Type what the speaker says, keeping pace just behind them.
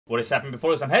What is happening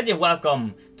before this? I'm Hedgie and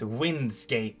welcome to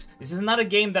Windscape. This is another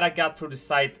game that I got through the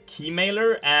site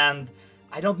Keymailer and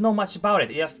I don't know much about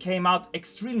it. It just came out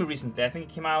extremely recently. I think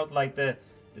it came out like the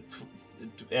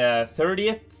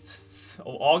 30th of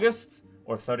August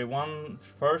or 31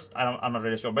 first. I'm not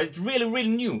really sure, but it's really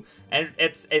new and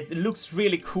it looks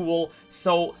really cool.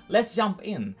 So let's jump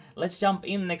in. Let's jump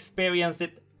in and experience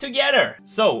it together.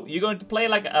 So you're going to play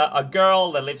like a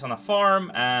girl that lives on a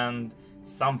farm and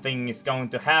something is going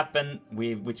to happen,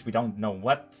 which we don't know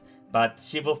what, but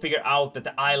she will figure out that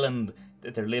the island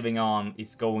that they're living on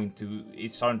is starting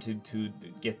to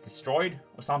get destroyed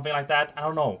or something like that. I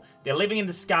don't know. They're living in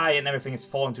the sky and everything is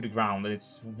falling to the ground and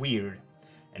it's weird.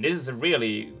 And this is a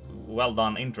really well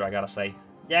done intro, I gotta say.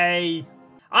 Yay!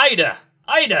 Ida!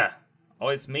 Ida! Oh,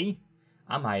 it's me?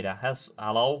 I'm Ida.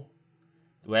 Hello?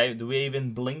 Do we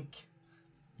even blink?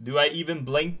 Do I even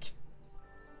blink?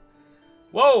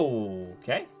 Whoa,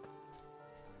 okay.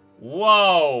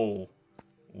 Whoa.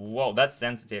 Whoa, that's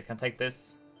sensitive. Can I take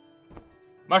this?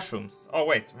 Mushrooms. Oh,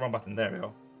 wait, wrong button. There we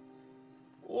go.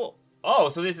 Whoa. Oh,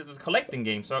 so this is a collecting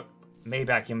game, so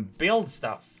maybe I can build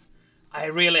stuff. I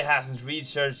really haven't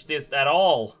researched this at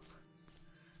all.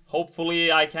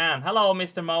 Hopefully I can. Hello,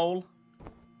 Mr. Mole.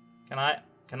 Can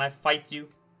I fight you?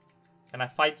 Can I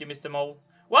fight you, Mr. Mole?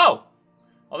 Whoa!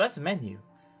 Oh, that's a menu.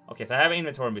 Okay, so I have an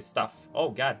inventory with stuff. Oh,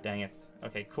 god dang it.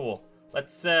 Okay, cool.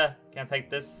 Let's, can I take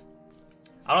this?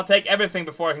 I want to take everything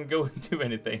before I can go and do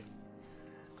anything.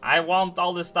 I want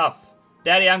all this stuff.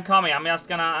 Daddy, I'm coming. I'm just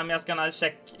gonna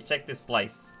check this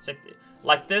place.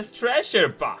 Like this treasure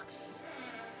box.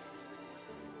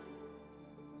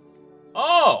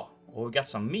 Oh! Oh, we got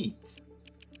some meat.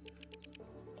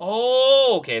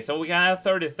 Oh, okay, so we can have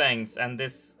 30 things, and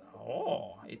this...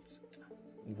 Oh, it's...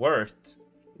 Worth?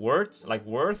 Like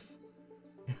worth?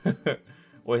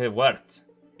 Or is it worth?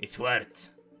 It's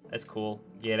worth. That's cool.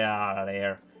 Get out of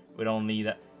there. We don't need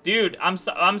that. Dude, I'm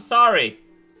sorry.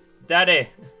 Daddy.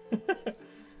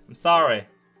 I'm sorry.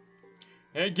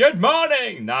 Hey, good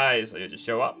morning. Nice you just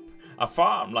show up. A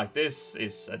farm like this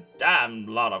is a damn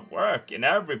lot of work, and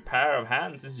every pair of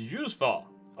hands is useful.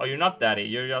 Oh, you're not Daddy.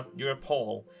 You're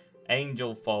Paul.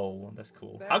 Angel Foal. That's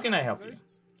cool. How can I help you?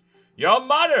 Your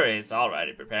mother is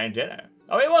already preparing dinner.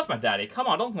 Oh, it was my daddy. Come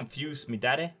on, don't confuse me,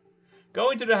 Daddy.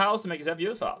 Go into the house and make yourself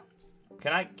useful.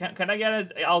 Can I get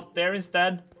it out there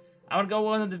instead? I want to go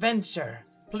on an adventure.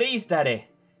 Please, Daddy.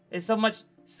 There's so much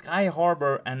Sky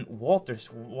Harbor and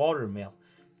watermill.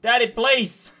 Daddy,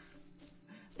 please.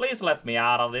 Please let me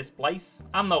out of this place.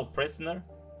 I'm no prisoner.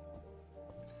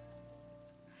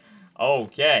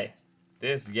 Okay.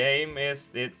 This game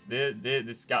is,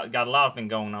 it's got a lot of things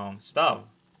going on. Stuff.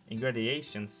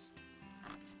 Ingredients.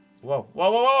 Whoa.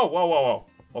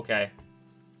 Okay.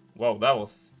 Whoa, that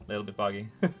was a little bit buggy.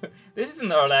 This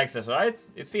isn't early access, right?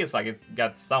 It feels like it's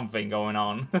got something going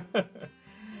on.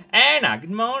 Anna, good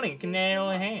morning. Can I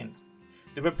hold a hand?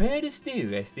 To prepare the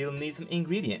stew, I still need some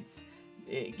ingredients.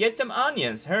 Get some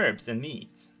onions, herbs, and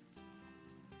meat.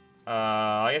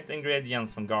 I get the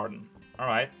ingredients from garden.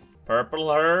 Alright. Purple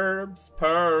herbs.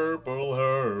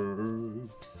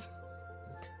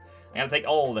 I'm gonna take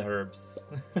all the herbs.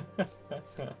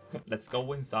 Let's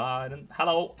go inside and...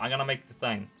 Hello, I'm gonna make the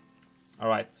thing.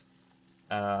 Alright.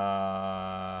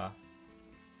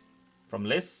 From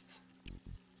list.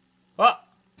 What?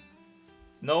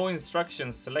 No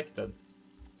instructions selected.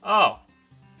 Oh.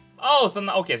 Oh, so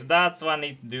now, okay, so that's what I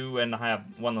need to do and I have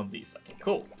one of these. Okay,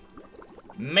 cool.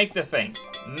 Make the thing.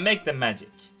 Make the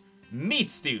magic.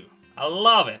 Meat stew. I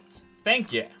love it.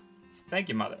 Thank you. Thank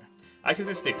you, mother. I cooked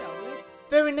the stew.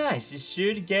 Very nice. You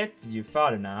should get to your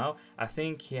father now. I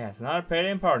think he has another pretty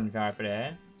important guy for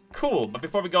that. Cool. But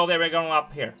before we go there, we're going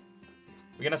up here.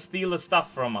 We're gonna steal the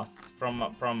stuff from us, from my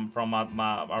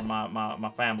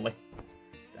family.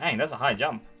 Dang, that's a high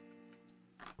jump.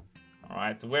 All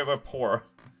right, we're poor.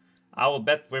 I will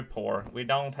bet we're poor. We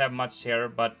don't have much here,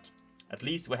 but at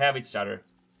least we have each other.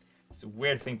 It's a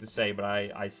weird thing to say, but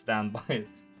I stand by it.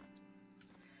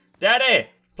 Daddy!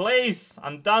 Please,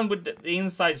 I'm done with the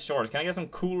inside shorts. Can I get some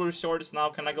cooler shorts now?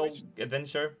 Can I go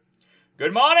adventure?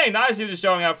 Good morning, nice you just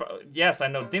showing up. Yes, I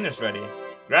know dinner's ready.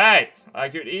 Great, I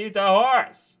could eat a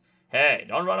horse. Hey,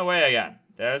 don't run away again.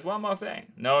 There's one more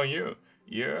thing. No, you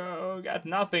got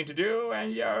nothing to do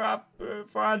and you're up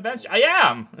for an adventure. I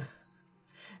am.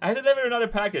 I delivered another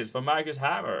package for Marcus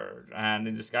Hammer and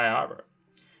in the Sky Harbor.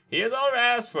 He has already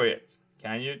asked for it.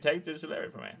 Can you take this delivery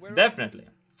for me? Definitely.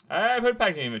 I put it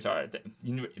back in inventory.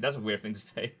 That's a weird thing to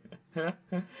say. Take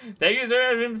it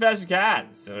as fast as you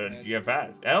can, so that you get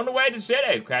fast. And on the way to the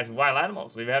city, catch wild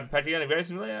animals. So if you have a particular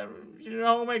integration,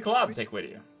 homemade club, take with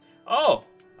you. Oh,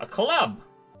 a club.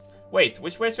 Wait,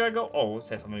 which way should I go? Oh, it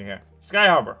says something here. Sky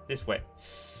Harbor, this way.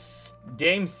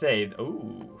 Game saved.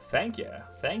 Ooh, thank you.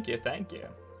 Thank you, thank you.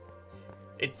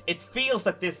 It feels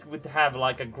like this would have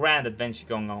like a grand adventure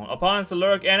going on. Opponents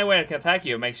lurk anywhere and can attack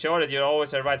you. Make sure that you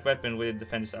always have the right weapon with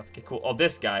defend yourself. Okay, cool. Oh,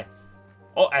 this guy.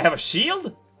 Oh, I have a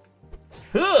shield?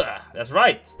 Huh, that's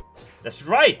right. That's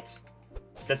right.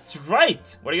 That's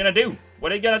right. What are you gonna do?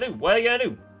 What are you gonna do? What are you gonna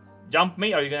do? Jump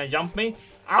me? Are you gonna jump me?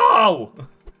 Ow!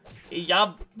 He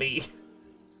jumped me.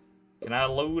 Can I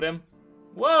loot him?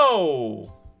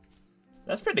 Whoa!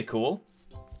 That's pretty cool.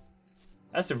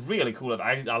 That's a really cool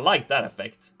effect. I like that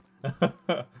effect.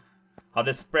 How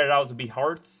they spread out to be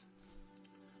hearts.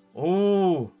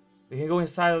 Ooh, we can go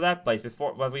inside of that place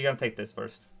before, but we're gonna take this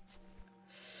first.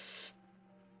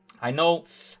 I know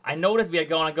that we are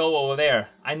gonna go over there.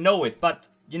 I know it, but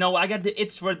you know, I got the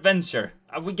itch for adventure.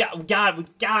 We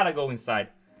gotta go inside.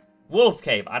 Wolf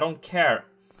cave. I don't care.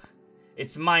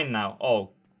 It's mine now. Oh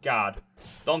God!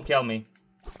 Don't kill me.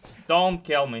 Don't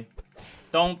kill me.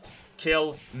 Don't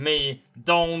kill me.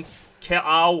 Don't kill.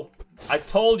 Ow! I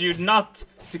told you not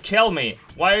to kill me.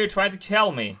 Why are you trying to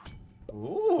kill me?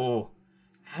 Ooh,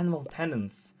 animal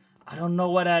pendants. I don't know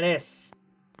what that is,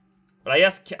 but I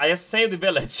just saved the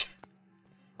village.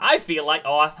 I feel like,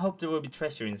 oh, I hope there will be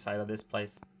treasure inside of this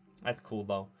place. That's cool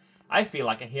though. I feel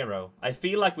like a hero. I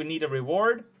feel like we need a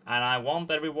reward, and I want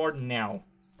that reward now.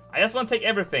 I just want to take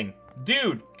everything.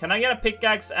 Dude, can I get a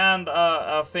pickaxe and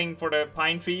a thing for the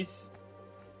pine trees?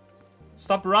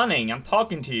 Stop running, I'm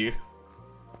talking to you.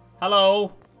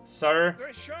 Hello, sir.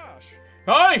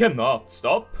 I cannot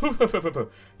stop.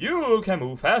 You can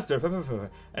move faster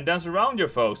and dance around your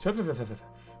foes.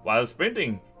 While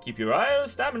sprinting, keep your eye on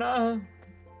stamina.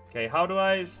 Okay, how do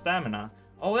I stamina?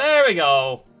 Oh, there we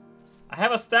go. I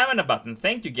have a stamina button.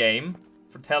 Thank you, game,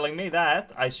 for telling me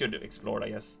that. I should have explored, I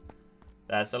guess.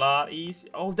 That's a lot easy.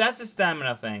 Oh, that's the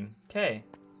stamina thing. Okay.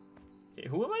 Okay,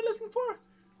 who am I looking for?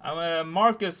 I'm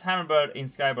Marcus Hammerbird in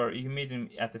Skybird. You can meet him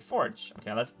at the forge.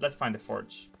 Okay, let's find the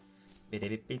forge.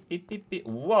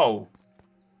 Whoa.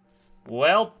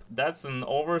 Well, that's an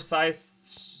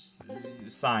oversized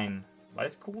sign. But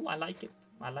it's cool. I like it.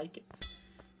 I like it.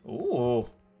 Ooh.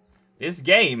 This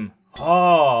game.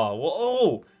 Oh.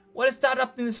 Whoa. What is that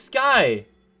up in the sky?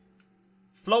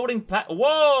 Floating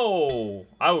whoa!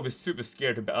 I would be super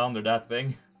scared to be under that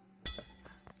thing.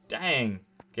 Dang.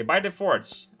 Okay, by the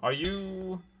forge. Are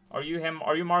you him?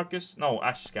 Are you Marcus? No,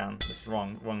 Ashcan. That's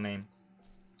wrong name.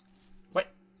 Wait,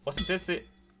 wasn't this it?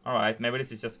 Alright, maybe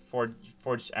this is just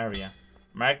forge area.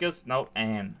 Marcus? No,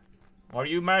 Anne. Are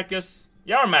you Marcus?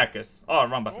 You're Marcus. Oh,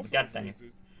 wrong button. God dang it.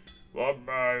 Well,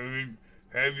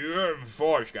 have you heard of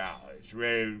forge guy? It's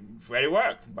ready to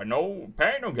work, but no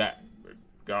pain, no gain.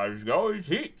 Guys go is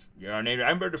heat. You need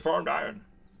ember to form iron.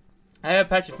 I have a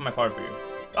patch for my father for you.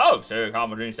 Oh, so you're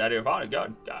confident that your father.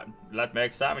 Good. God, let me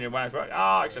examine your man's work.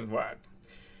 Ah, excellent work.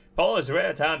 Paul is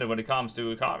very talented when it comes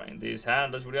to carving. These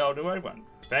handlers will all do work one.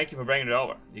 Thank you for bringing it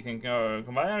over. You can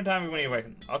come by anytime when you're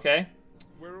waking. Okay.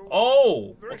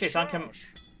 Oh, okay, so I can...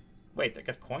 Wait, I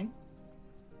got coin?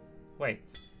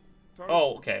 Wait.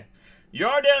 Oh, okay.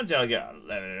 You're the girl.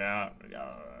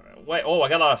 Wait, oh, I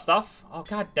got a lot of stuff? Oh,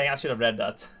 god dang, I should have read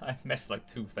that. I messed like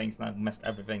 2 things and I messed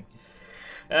everything.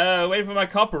 Waiting for my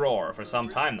copper ore for some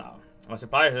time now. My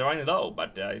suppliers are running low,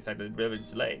 but it's like the delivery is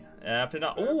delayed. Up to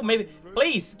now. Oh, maybe.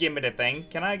 Please give me the thing.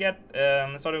 Can I get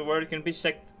sort of word? Can be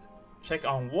check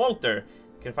on Walter.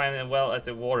 Can find it well as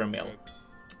a water mill.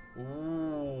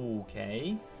 Ooh,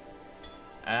 okay.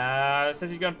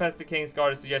 Since you're gonna pass the King's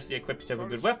Guard, suggest you equip yourself with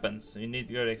good weapons. So you need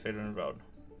to go to expect on the road.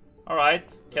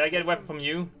 Alright. Can I get a weapon from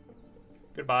you?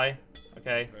 Goodbye.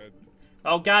 Okay.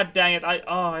 Oh god dang it!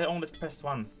 I only pressed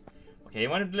once. Okay, you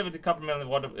want to deliver the copper mill and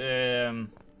water.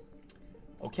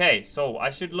 Okay, so I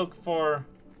should look for.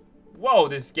 Whoa,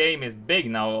 this game is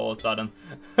big now all of a sudden.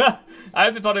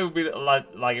 I thought it would be like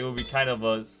it would be kind of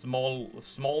a small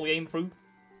game through.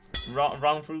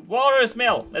 Round through. Water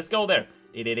mill. Let's go there.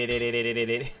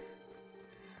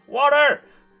 Water.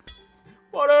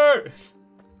 Water.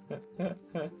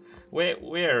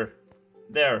 Where?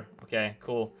 There. Okay,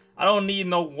 cool. I don't need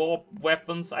no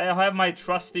weapons. I have my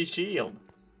trusty shield.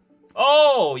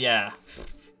 Oh, yeah.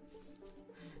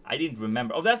 I didn't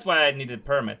remember. Oh, that's why I needed a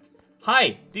permit.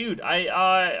 Hi, dude.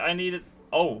 I needed...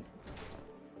 Oh.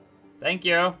 Thank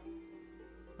you.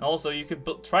 Also, you could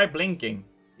try blinking.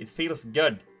 It feels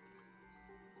good.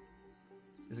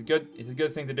 It's a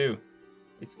good thing to do.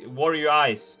 It's water your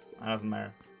eyes. That doesn't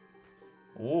matter.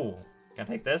 Ooh. Can I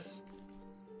take this?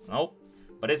 Nope.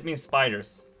 But this means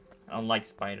spiders. I don't like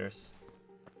spiders.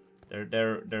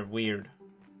 They're weird.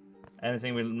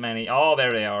 Anything with many. Oh,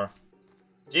 there they are.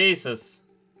 Jesus.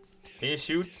 Can you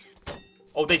shoot?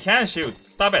 Oh, they can shoot.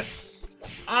 Stop it.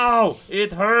 Ow,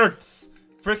 it hurts.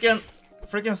 Freaking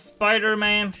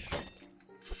Spider-Man.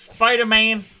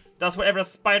 Spider-Man does whatever a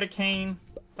spider can.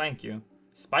 Thank you.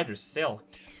 Spider silk.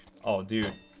 Oh,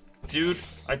 dude. Dude,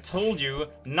 I told you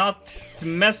not to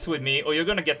mess with me or you're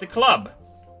gonna get the club.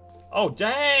 Oh,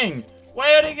 dang.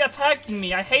 Why are they attacking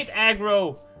me? I hate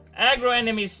aggro. Aggro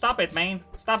enemies. Stop it, man.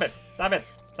 Stop it. Stop it.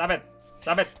 Stop it.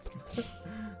 Stop it.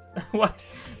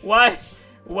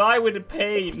 Why with the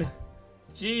pain?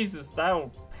 Jesus, that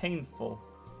was painful.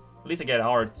 At least I get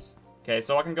hearts. Okay,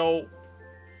 so I can go...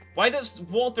 Why does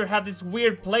Walter have this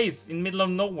weird place in the middle of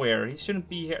nowhere? He shouldn't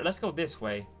be here. Let's go this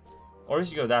way. Or we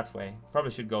should go that way.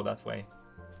 Probably should go that way.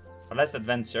 But let's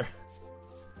adventure.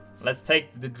 Let's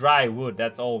take the dry wood.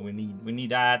 That's all we need. We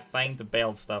need that thing to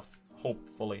build stuff.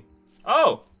 Hopefully.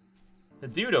 Oh! The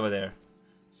dude over there.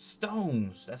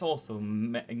 Stones. That's also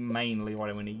mainly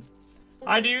what we need.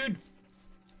 Hi, dude.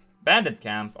 Bandit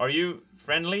camp. Are you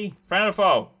friendly? Friend or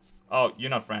foe? Oh, you're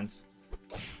not friends.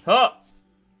 Huh!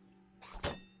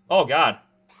 Oh, God.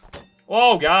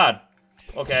 Oh, God.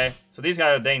 Okay, so these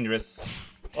guys are dangerous.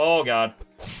 Oh, God.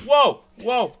 Whoa!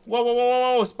 Whoa! Whoa, whoa, whoa,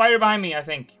 whoa, whoa! Spider behind me, I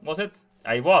think. Was it?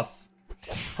 It was.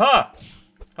 Huh!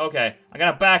 Okay, I'm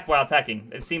gonna back while attacking.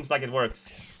 It seems like it works.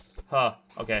 Huh.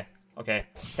 Okay. Okay.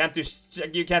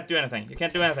 You can't do anything. You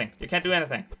can't do anything. You can't do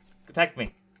anything. Attack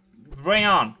me. Bring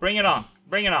on. Bring it on.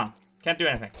 Bring it on. Can't do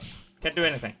anything. Can't do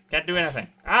anything. Can't do anything.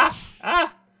 Ah!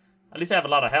 Ah! At least I have a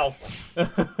lot of health.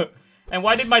 And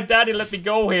why did my daddy let me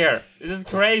go here? This is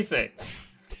crazy.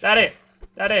 Daddy!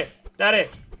 Daddy! Daddy!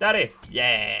 Daddy!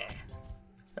 Yeah!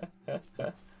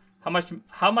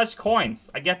 How much coins?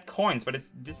 I get coins, but it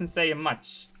doesn't say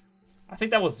much. I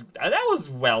think that was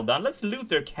well done. Let's loot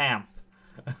their camp.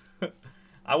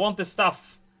 I want the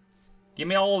stuff. Give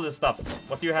me all the stuff.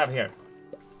 What do you have here?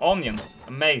 Onions,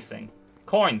 amazing.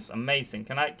 Coins, amazing.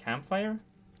 Can I campfire?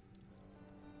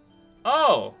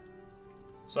 Oh!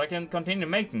 So I can continue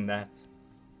making that.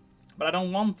 But I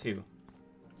don't want to.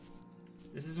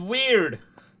 This is weird.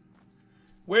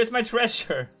 Where's my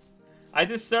treasure? I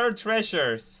deserve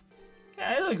treasures.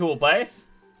 Yeah, this is a cool place.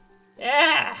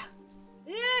 Yeah!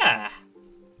 Yeah!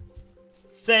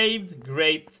 Saved,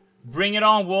 great. Bring it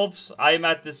on, wolves. I'm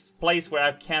at this place where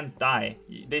I can't die.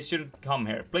 They shouldn't come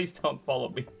here. Please don't follow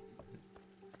me.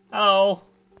 Hello.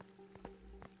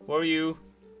 Who are you?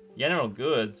 General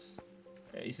Goods.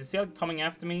 Is he still coming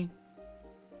after me?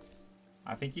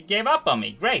 I think you gave up on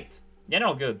me. Great.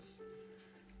 General Goods.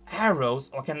 Arrows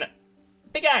or can...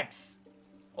 Big axe.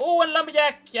 Oh, and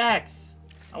lumberjack axe.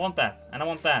 I want that. And I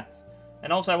want that.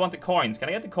 And also I want the coins. Can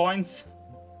I get the coins?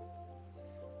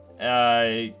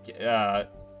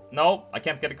 No, I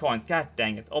can't get the coins. God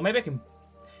dang it. Oh, maybe I can...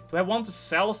 Do I want to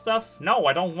sell stuff? No,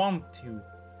 I don't want to.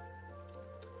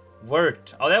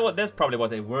 Worth. Oh, that's probably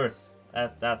what they're worth.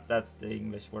 That's the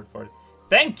English word for it.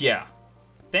 Thank you.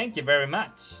 Thank you very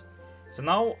much. So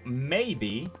now,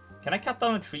 maybe... Can I cut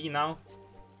down a tree now?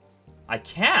 I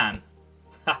can.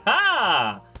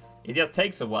 Haha! It just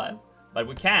takes a while. But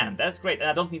we can. That's great. And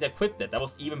I don't need to equip it. That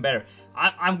was even better.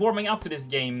 I'm warming up to this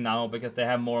game now because they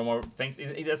have more and more things.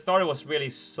 The story was really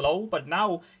slow, but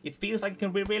now it feels like it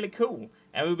can be really cool.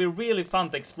 And it will be really fun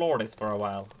to explore this for a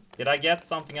while. Did I get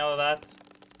something out of that?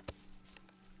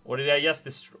 Or did I just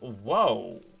destroy...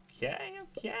 Whoa. Okay,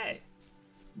 okay.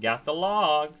 Got the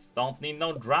logs. Don't need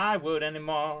no dry wood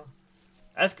anymore.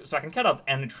 So I can cut out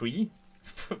any tree.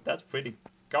 That's pretty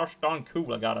gosh darn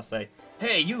cool, I gotta say.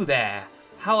 Hey, you there.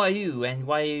 How are you and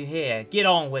why are you here? Get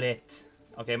on with it.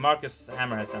 Okay, Marcus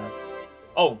Hammer has sent us.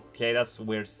 Okay, that's a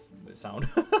weird sound.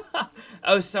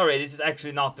 Oh, sorry, this is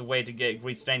actually not the way to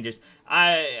greet strangers.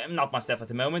 I am not myself at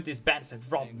the moment. These bandits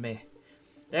have robbed me.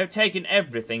 They've taken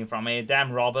everything from me,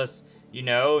 damn robbers. You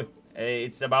know,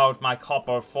 it's about my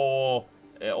copper for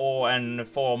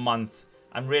 4 months.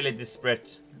 I'm really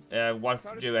desperate.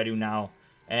 What do I do now?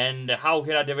 And how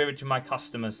can I deliver it to my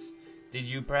customers? Did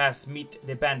you perhaps meet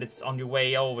the bandits on your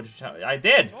way over to... I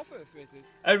did!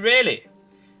 Oh, really?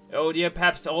 Oh, you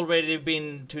perhaps already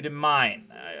been to the mine.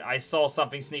 I saw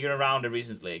something sneaking around there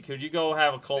recently. Could you go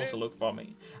have a closer look for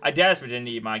me? I desperately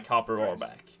need my copper ore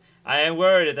back. I am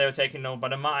worried that they were taken over by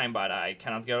the mine, but I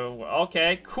cannot go...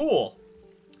 Okay, cool!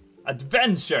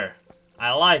 Adventure!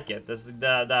 I like it.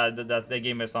 They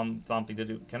gave me something to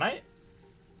do. Can I...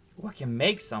 Oh, I can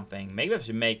make something. Maybe I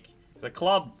should make... The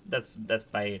club, that's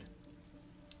bad.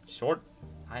 Short...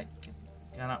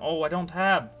 Oh, I don't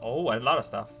have... Oh, a lot of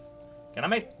stuff. Can I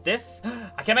make this?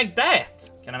 I can make that!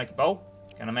 Can I make a bow?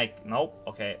 Can I make... Nope.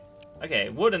 Okay. Okay,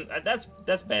 wooden...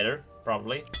 That's better,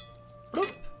 probably.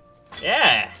 Bloop.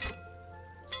 Yeah!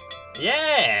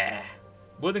 Yeah!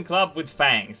 Wooden club with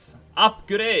fangs.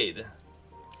 Upgrade.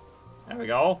 There we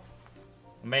go.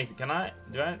 Amazing. Can I?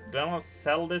 Do I want to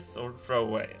sell this or throw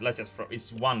away? Let's just throw.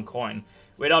 It's 1 coin.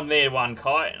 We don't need 1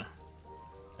 coin.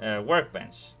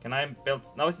 Workbench. Can I build?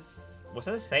 No, was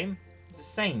that the same? It's the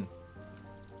same.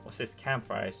 What's this?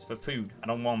 Campfires for food. I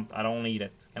don't need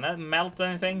it. Can I melt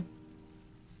anything?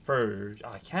 Fur. Oh,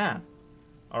 I can.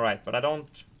 Alright, but I don't.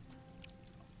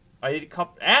 I need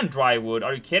cup and dry wood.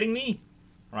 Are you kidding me?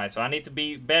 Alright, so I need to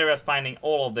be better at finding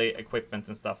all of the equipment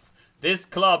and stuff. This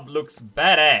club looks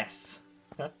badass.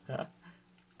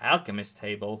 Alchemist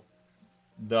table.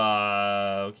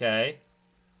 Okay.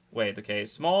 Wait, okay.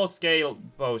 Small scale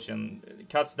potion.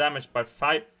 Cuts damage by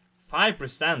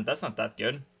 5%. That's not that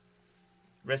good.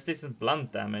 Resistance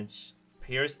blunt damage.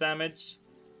 Pierce damage.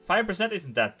 5%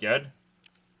 isn't that good.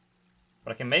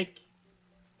 But I can make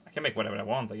whatever I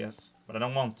want, I guess. But I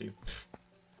don't want to.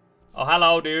 Oh,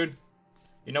 hello, dude.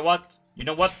 You know what? You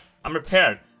know what? I'm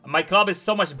repaired. My club is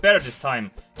so much better this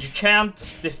time. You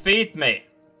can't defeat me.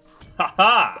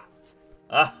 Haha.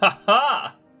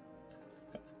 Ha.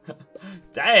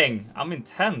 Dang, I'm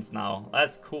intense now.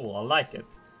 That's cool. I like it.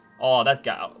 Oh, that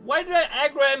guy. Why did I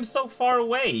aggro him so far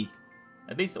away?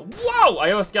 At least. Whoa!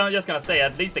 I was just gonna say,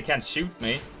 at least they can't shoot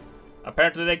me.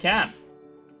 Apparently they can.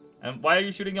 And why are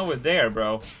you shooting over there,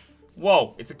 bro?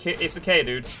 Whoa, it's okay,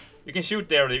 dude. You can shoot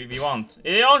there if you want.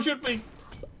 Don't shoot me!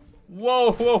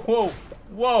 Whoa, whoa, whoa,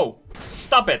 whoa!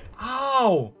 Stop it!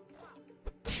 Ow!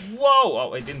 Whoa!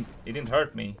 Oh, it didn't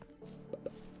hurt me.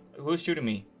 Who's shooting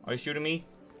me? Are you shooting me?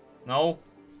 No?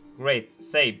 Great,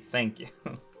 save, thank you.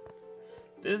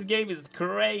 This game is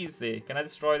crazy. Can I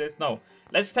destroy this? No.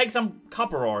 Let's take some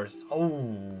copper ores.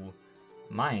 Oh,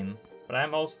 mine. But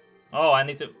I'm also. Oh, I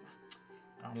need to.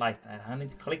 I don't like that. I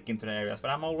need to click into the areas, but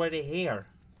I'm already here.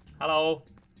 Hello.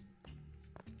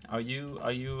 Are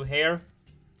you here?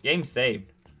 Game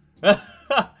saved.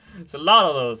 It's a lot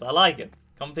of those. I like it.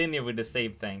 Continue with the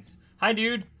save things. Hi,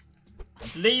 dude.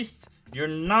 At least you're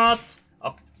not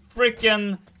a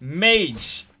freaking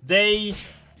mage. They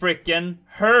freaking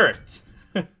hurt.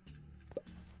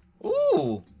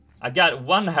 Ooh, I got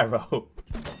 1 arrow.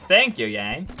 Thank you,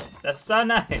 game. That's so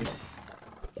nice.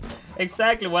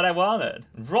 Exactly what I wanted.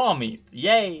 Raw meat.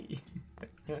 Yay.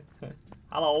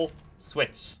 Hello.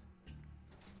 Switch.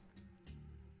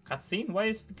 Cutscene? Why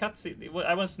is the cutscene?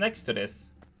 I was next to this.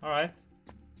 Alright.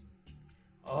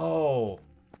 Oh.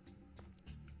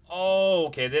 Oh,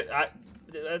 okay.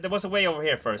 There was a way over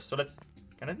here first. So let's...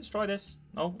 Can I destroy this?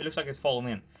 No? It looks like it's fallen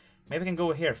in. Maybe I can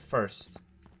go here first.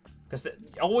 Because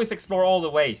always explore all the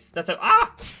ways. That's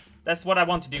That's what I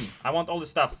want to do. I want all the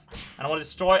stuff. And I want to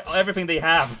destroy everything they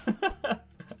have.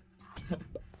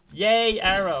 Yay,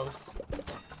 arrows.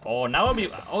 Oh, now I'll be...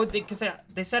 Oh, because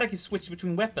they said I could switch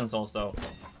between weapons also.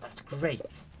 That's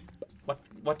great.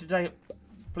 What did I...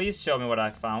 Please show me what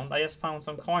I found. I just found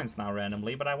some coins now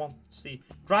randomly, but I want to see...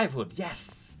 Dry wood,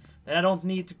 yes! Then I don't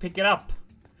need to pick it up.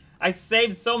 I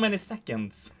saved so many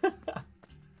seconds.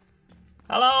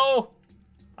 Hello?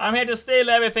 I'm here to steal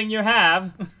everything you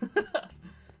have.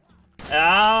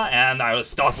 And I will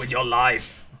start with your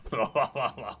life.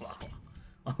 Oh,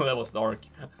 that was dark.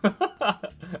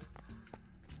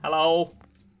 Hello?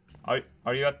 Are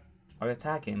you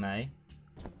attacking me?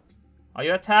 Are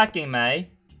you attacking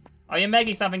me? Are you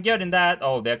making something good in that?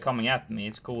 Oh, they're coming after me.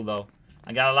 It's cool though.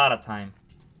 I got a lot of time.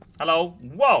 Hello?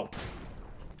 Whoa!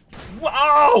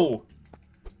 Wow!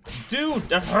 Dude,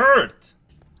 that hurt!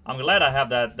 I'm glad I have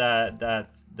the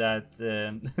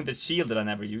shield that I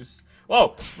never use.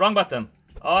 Whoa! Wrong button.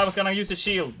 Oh, I was gonna use the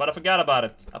shield, but I forgot about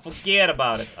it. I forget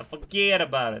about it.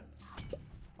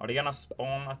 Are they gonna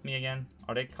spawn at me again?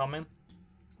 Are they coming?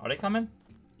 Are they coming?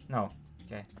 No.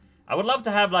 Okay. I would love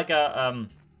to have like a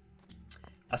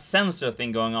sensor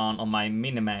thing going on my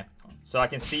minimap, so I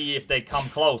can see if they come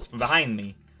close from behind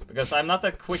me. Because I'm not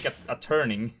that quick at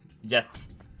turning yet.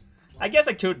 I guess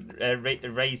I could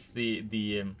raise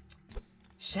the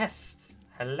chest.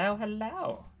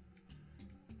 Hello.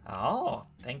 Oh,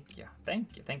 thank you.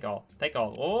 Take all.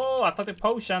 Oh, I took a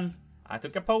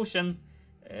potion.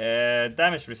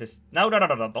 Damage resist. No,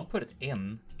 don't put it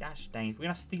in. Gosh dang it, we're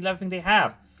gonna steal everything they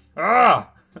have.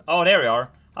 Ah! Oh, there we are.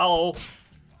 Hello.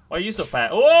 Why are you so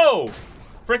fat? Whoa!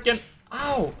 Freaking!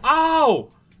 Ow!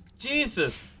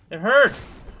 Jesus, it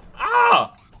hurts.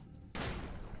 Ah!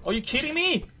 Are you kidding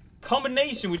me?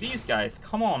 Combination with these guys.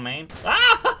 Come on, man.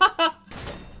 Ah!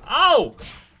 Ow!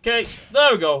 Okay,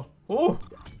 there we go. Ooh.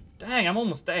 Dang, I'm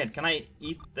almost dead. Can I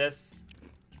eat this?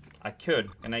 I could.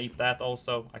 Can I eat that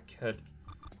also? I could.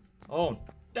 Oh,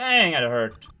 dang, it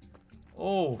hurt.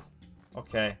 Oh,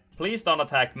 okay. Please don't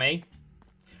attack me.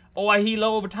 Oh, I heal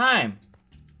over time.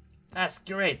 That's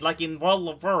great, like in World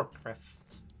of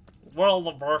Warcraft. World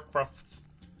of Warcraft.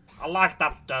 I like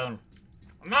that game.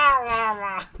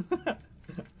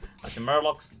 Like the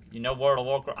Murlocs, you know World of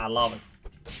Warcraft, I love it.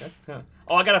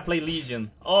 Oh, I gotta play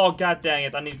Legion. Oh, god dang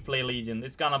it, I need to play Legion.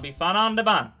 It's gonna be fun on the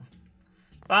bun.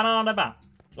 Fun on the bun.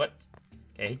 What?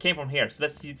 Okay, he came from here, so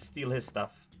let's steal his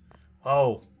stuff.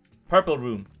 Oh, purple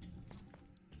room.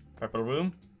 Purple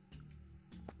room.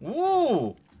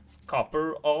 Woo!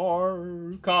 Copper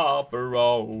ore, copper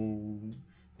ore.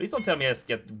 Please don't tell me I just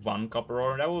get 1 copper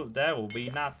ore. That will be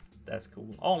not that's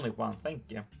cool. Only 1, thank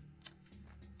you.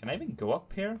 Can I even go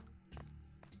up here?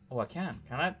 Oh, I can.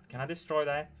 Can I destroy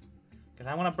that? Cause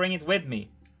I want to bring it with me.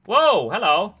 Whoa,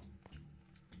 hello.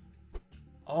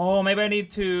 Oh, maybe I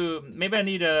need to. Maybe I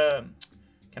need a.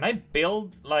 Can I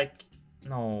build like?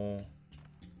 No.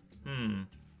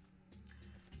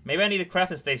 Maybe I need a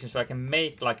crafting station so I can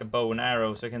make like a bow and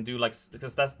arrow, so I can do like,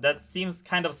 because that seems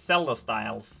kind of Zelda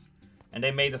styles. And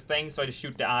they made a thing so I just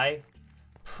shoot the eye.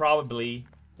 Probably.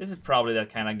 This is probably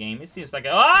that kind of game. It seems like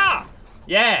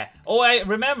yeah. Oh, I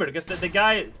remember because the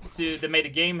guy that made the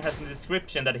game has in the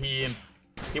description that he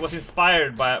was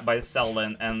inspired by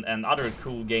Zelda and other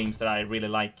cool games that I really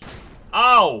like.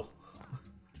 Ow!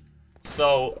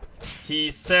 So he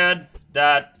said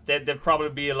that there'd probably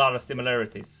be a lot of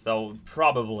similarities. So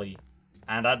probably,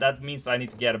 and that means I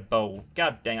need to get a bow.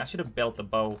 God dang! I should have built a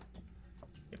bow.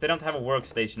 If they don't have a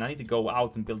workstation, I need to go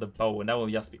out and build a bow, and that will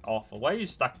just be awful. Why are you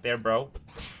stuck there, bro?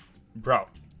 Bro.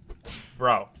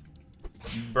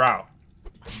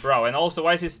 And also,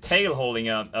 why is his tail holding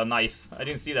a knife? I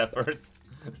didn't see that first.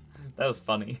 That was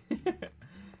funny.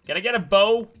 Can I get a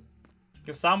bow?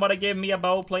 Can somebody give me a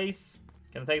bow, please?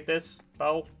 Can I take this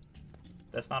bow?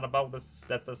 That's not a bow.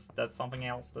 That's something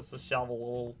else. That's a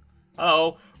shovel.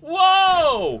 Hello.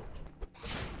 Whoa!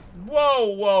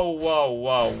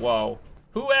 Whoa!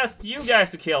 Who asked you guys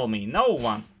to kill me? No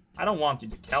one. I don't want you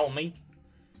to kill me.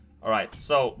 Alright,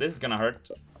 so this is gonna hurt.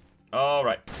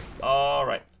 Alright.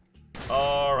 Ha!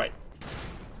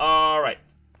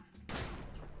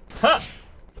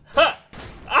 Ha!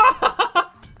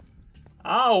 Ah!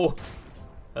 Ow!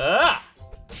 Ah!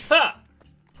 Ha!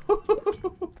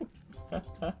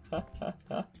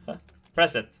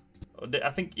 Press it. I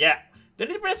think, yeah.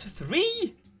 Did it press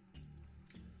 3?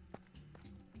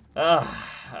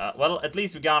 Well, at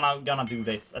least we're gonna do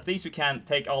this. At least we can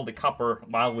take all the copper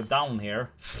while we're down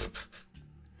here.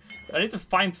 I need to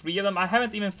find 3 of them. I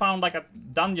haven't even found like a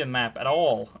dungeon map at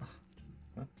all.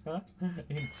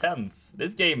 Intense.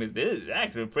 This is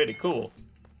actually pretty cool.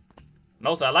 And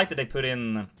also, I like that they put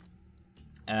in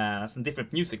some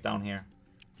different music down here.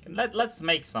 Let's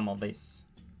make some of this.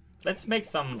 Let's make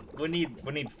some. We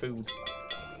need food.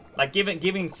 Like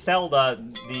giving Zelda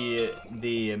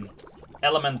the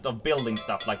element of building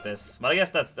stuff like this. But I guess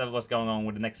that's what's going on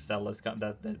with the next Zelda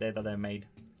that they made.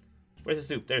 Where's the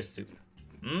soup? There's the soup.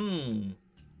 Can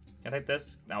I take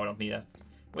this? No, we don't need that.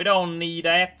 We don't need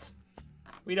that.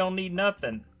 We don't need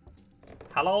nothing.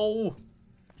 Hello?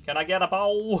 Can I get a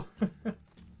bow?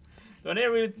 Do I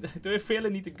really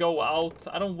need to go out?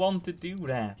 I don't want to do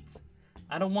that.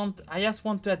 I just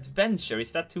want to adventure.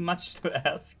 Is that too much to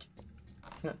ask?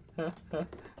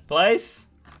 Place?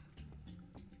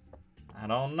 I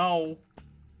don't know.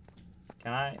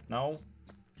 Can I? No.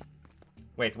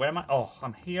 Wait, where am I? Oh,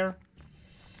 I'm here.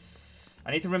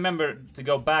 I need to remember to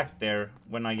go back there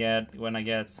when I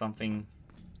get something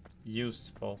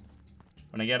useful.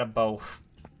 When I get a bow.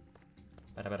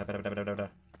 Okay,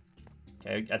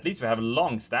 at least we have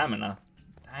long stamina.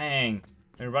 Dang,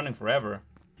 we're running forever.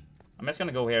 I'm just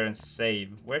gonna go here and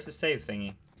save. Where's the save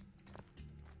thingy?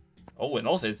 Oh, and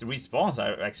also it's respawns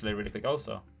actually really quick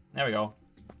also. There we go.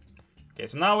 Okay,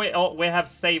 so now we have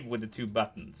save with the 2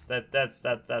 buttons.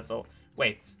 That's all.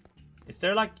 Wait, is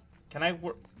there like? Can I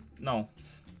work? No.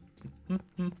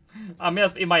 I'm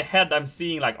just in my head. I'm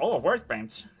seeing like, oh, a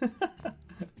workbench.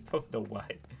 Don't know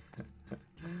why.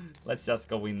 Let's just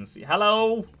go in and see.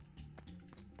 Hello.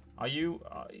 Are you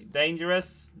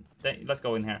dangerous? Let's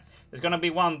go in here. There's gonna be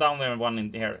one down there and one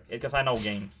in here because I know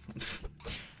games.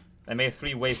 They made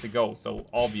 3 ways to go, so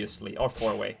obviously, or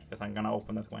 4-way, because I'm gonna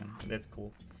open that one. That's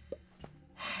cool.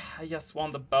 I just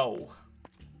want a bow.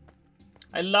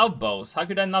 I love bows. How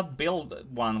could I not build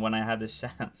one when I had the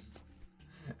chance?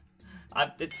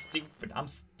 It's stupid. I'm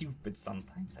stupid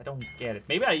sometimes. I don't get it.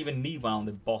 Maybe I even need one on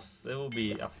the boss. It will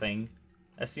be a thing.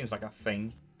 That seems like a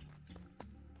thing.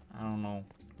 I don't know.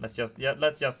 Let's just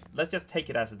take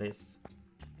it as it is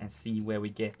and see where we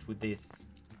get with this.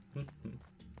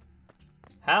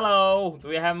 Hello. Do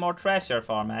we have more treasure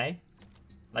for me?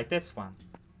 Like this one.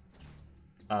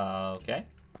 Okay.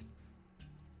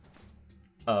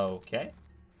 Okay.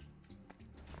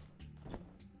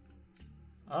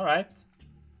 Alright.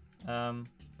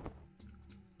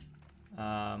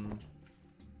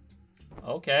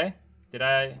 Okay. Did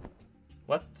I...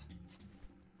 What?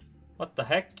 What the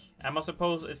heck? Am I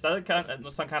supposed... Is that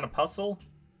some kind of puzzle?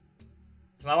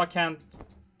 Now I can't...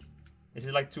 Is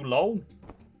it like too low?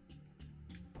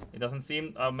 It doesn't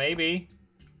seem... maybe.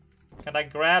 Can I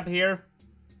grab here?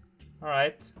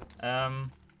 Alright.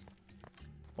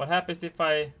 What happens if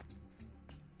I...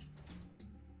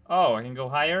 Oh, I can go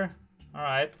higher?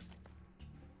 Alright.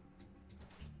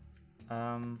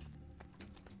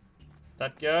 Is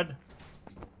that good?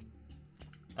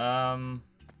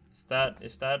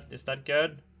 Is that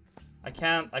good? I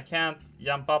can't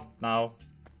jump up now.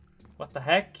 What the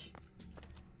heck?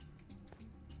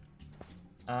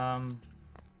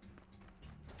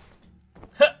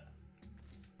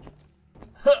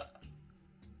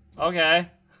 Okay.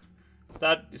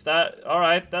 Is that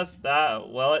alright? That's that.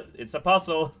 Well, it's a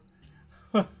puzzle.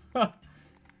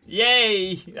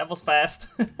 Yay! That was fast.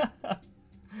 That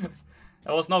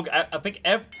was no. I think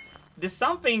there's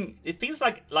something. It feels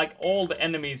like all the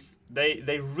enemies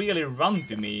they really run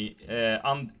to me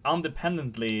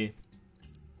independently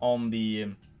on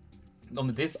the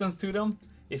distance to them.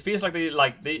 It feels like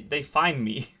they find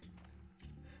me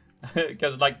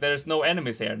because like there's no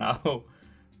enemies here now.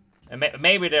 And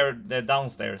maybe they're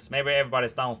downstairs. Maybe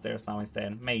everybody's downstairs now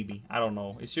instead. Maybe, I don't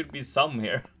know. It should be some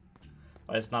here,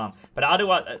 but it's not. But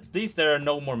otherwise, at least there are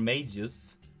no more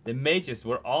mages. The mages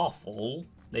were awful.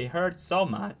 They hurt so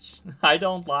much. I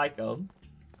don't like them.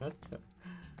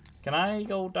 Can I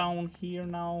go down here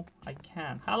now? I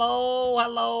can. Hello,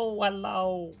 hello,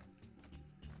 hello.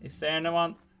 Is there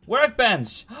anyone?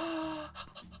 Workbench.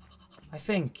 I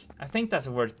think that's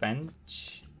a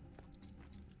workbench.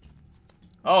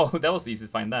 Oh, that was easy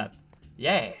to find that.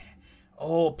 Yeah.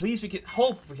 Oh, please,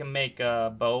 hope we can make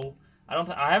a bow. I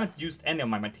haven't used any of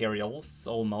my materials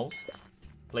almost.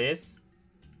 Please.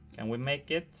 Can we make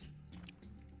it?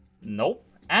 Nope.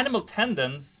 Animal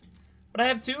tendons. But I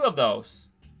have 2 of those.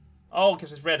 Oh,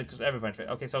 because it's red, because everyone's red.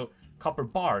 Okay, so copper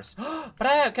bars.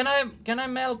 But can I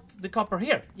melt the copper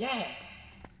here? Yeah.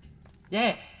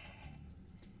 Yeah.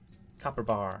 Copper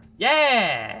bar.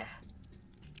 Yeah.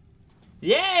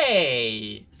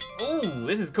 Yay! Ooh,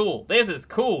 this is cool. This is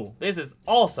cool. This is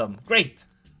awesome. Great.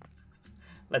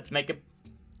 Let's make it.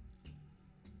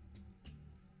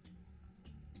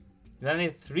 I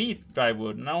need 3 dry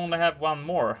wood, and I only have 1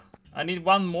 more. I need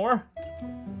 1 more.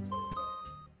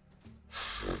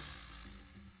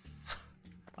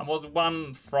 I was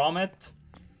 1 from it.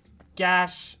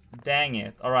 Gosh dang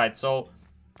it. Alright, so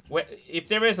if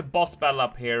there is a boss battle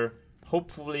up here,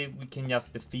 hopefully we can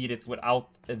just defeat it without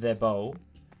the bow.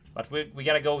 But we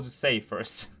gotta go to save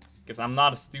first. Because I'm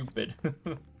not stupid.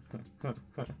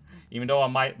 Even though I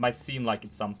might seem like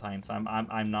it sometimes.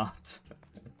 I'm not.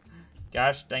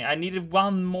 Gosh dang, I needed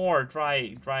 1 more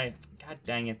dry. God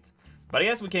dang it. But I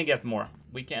guess we can get more.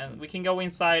 We can go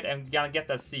inside and gonna get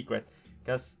that secret.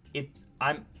 Because it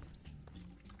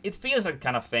feels like the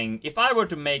kind of thing. If I were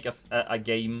to make a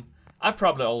game, I'd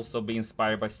probably also be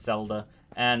inspired by Zelda.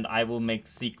 And I will make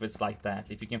secrets like that.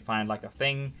 If you can find like a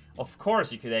thing, of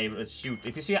course you could able to shoot.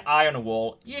 If you see an eye on a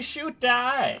wall, you shoot the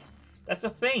eye. That's the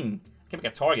thing. You can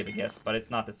make a target, I guess, but it's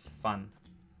not as fun.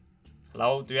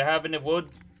 Hello, do you have any wood?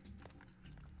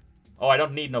 Oh, I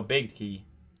don't need no big key.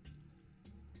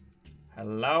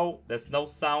 Hello, there's no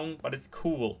sound, but it's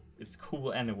cool. It's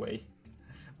cool anyway.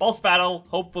 Boss battle,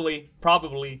 hopefully,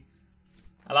 probably.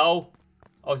 Hello?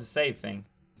 Oh, it's a save thing.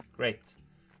 Great.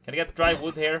 Can I get dry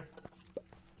wood here?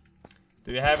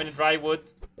 Do you have any dry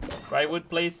wood? Dry wood,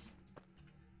 please.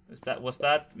 Was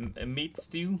that a meat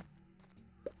stew?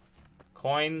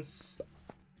 Coins.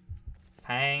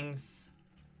 Fangs.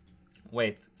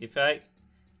 Wait, if I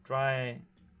dry...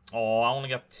 Oh, I only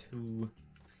got 2.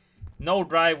 No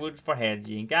dry wood for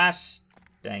Hedgie. Gosh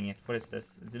dang it. What is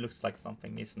this? It looks like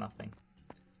something. It's nothing.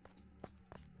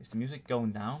 Is the music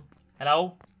going down?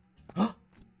 Hello? Oh,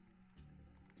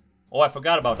 I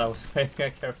forgot about that. I was playing a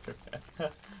character.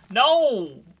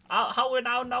 No! How we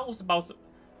now knows about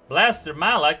Blaster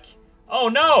Malak? Oh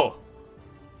no!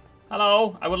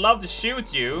 Hello, I would love to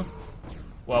shoot you.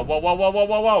 Whoa, whoa, whoa, whoa, whoa,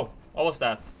 whoa, whoa. What was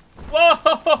that? Whoa!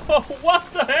 What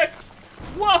the heck?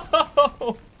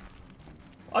 Whoa!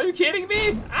 Are you kidding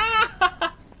me?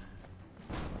 Ah!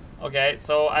 Okay,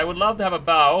 so I would love to have a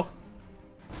bow.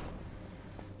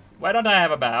 Why don't I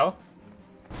have a bow?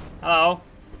 Hello?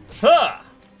 Huh!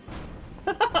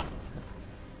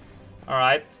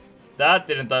 Alright. That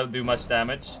didn't do much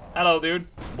damage. Hello, dude.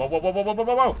 Whoa, whoa, whoa, whoa, whoa,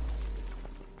 whoa, whoa.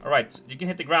 Alright, you can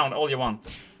hit the ground all you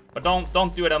want. But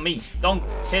don't do it on me. Don't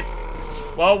hit.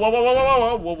 Whoa, whoa, whoa, whoa, whoa,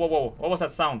 whoa, whoa, whoa, whoa. What was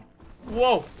that sound?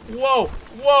 Whoa, whoa,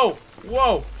 whoa,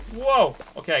 whoa, whoa.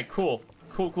 Okay, cool.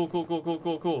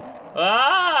 Cool.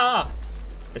 Ah!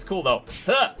 It's cool though.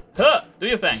 Huh, huh. Do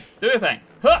your thing. Do your thing.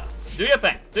 Huh. Do your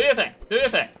thing. Do your thing. Do your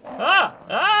thing. Ah!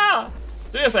 Ah!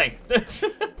 Do your thing.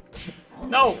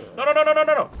 No. No, no, no, no, no,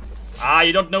 no, no. Ah,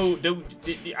 you don't know.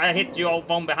 I hit you all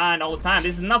from behind all the time.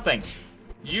 This is nothing.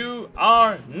 You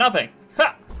are nothing.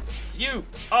 Ha! You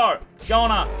are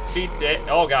gonna be dead.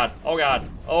 Oh god. Oh god.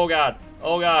 Oh god.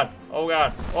 Oh god. Oh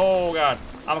god. Oh god.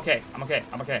 I'm okay. I'm okay.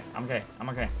 I'm okay. I'm okay. I'm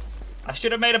okay. I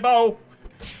should have made a bow.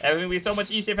 Everything would be so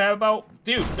much easier if I have a bow.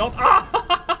 Dude, don't.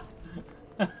 Ah!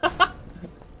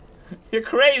 You're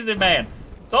crazy, man.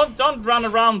 Don't run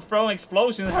around throwing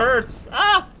explosions. It hurts.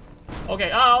 Ah!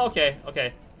 Okay. Ah, okay.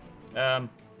 Okay.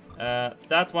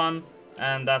 That one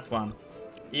and that one.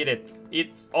 Eat it.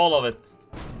 Eat all of it.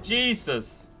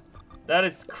 Jesus. That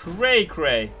is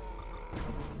cray.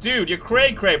 Dude, you're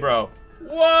cray, bro.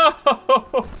 Whoa!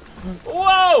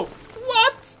 Whoa!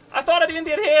 What? I thought I didn't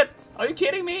get hit. Are you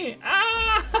kidding me?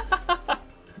 Ah!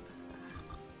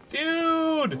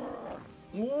 Dude!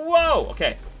 Whoa!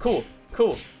 Okay, cool.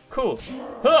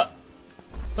 Huh!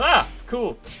 Ah!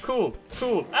 Cool.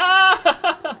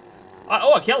 Ah!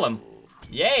 Oh, I killed him.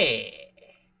 Yay!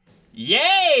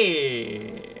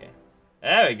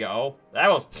 There we go. That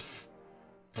was...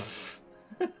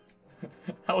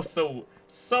 I was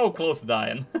so close to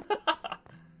dying.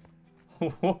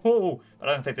 But I'm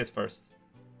gonna take this first.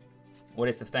 What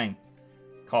is the thing?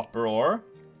 Copper ore.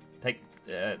 Take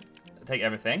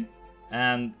everything.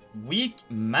 And weak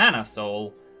mana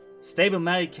soul. Stable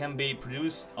magic can be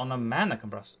produced on a mana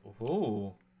compressor.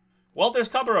 Ooh. Well, there's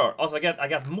copper ore. Also, I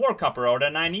got more copper ore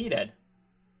than I needed.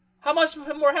 How much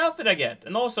more health did I get?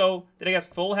 And also, did I get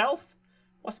full health?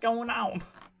 What's going on?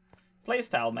 Please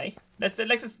tell me. Let's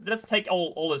take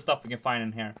all the stuff we can find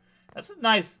in here. That's a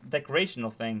nice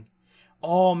decorational thing.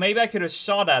 Oh, maybe I could have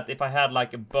shot at if I had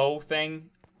like a bow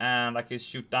thing and I could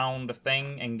shoot down the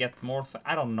thing and get more.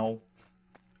 I don't know.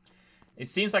 It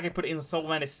seems like I put in so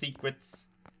many secrets,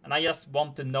 and I just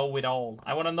want to know it all.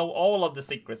 I want to know all of the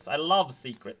secrets. I love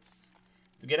secrets.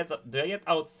 Do I get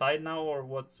outside now, or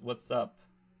what's up?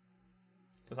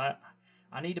 Because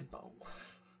I need a bow.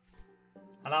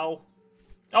 Hello?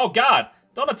 Oh God!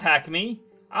 Don't attack me!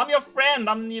 I'm your friend.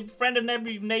 I'm your friend in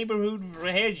every neighborhood,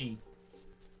 Hedgie.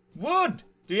 Wood!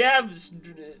 Do you have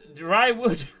dry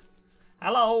wood?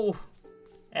 Hello?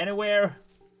 Anywhere?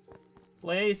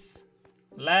 Please?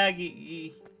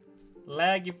 Laggy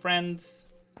friends.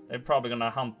 They're probably gonna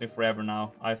hunt me forever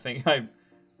now. I think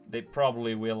they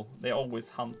probably will. They always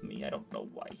hunt me. I don't know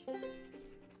why.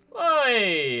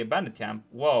 Hey, bandit camp.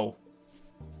 Whoa.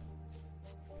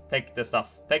 Take the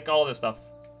stuff. Take all the stuff.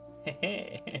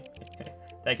 Take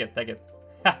it.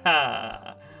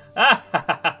 Ha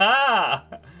ha.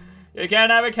 You can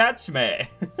never catch me.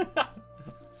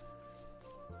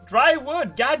 Dry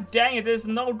wood. God dang it. There's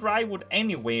no dry wood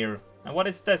anywhere. And what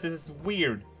is this? This is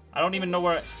weird. I don't even know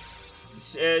where.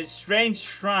 Strange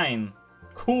shrine.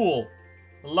 Cool.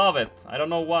 Love it. I don't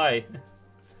know why.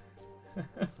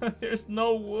 There's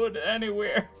no wood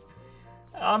anywhere.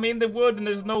 I'm in the wood and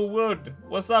there's no wood.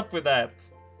 What's up with that?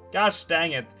 Gosh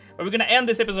dang it. But we're gonna end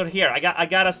this episode here. I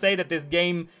gotta say that this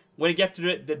game, when you get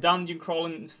to the dungeon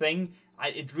crawling thing,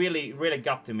 it really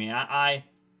got to me. I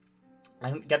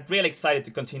got really excited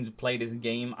to continue to play this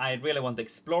game. I really want to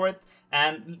explore it.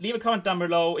 And leave a comment down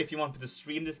below if you want me to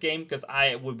stream this game, because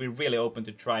I would be really open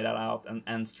to try that out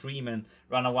and stream and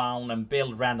run around and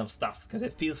build random stuff, because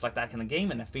it feels like that kind of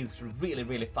game and it feels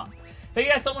really fun. Thank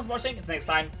you guys so much for watching. Until next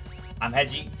time, I'm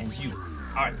Hedgie and you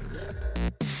are...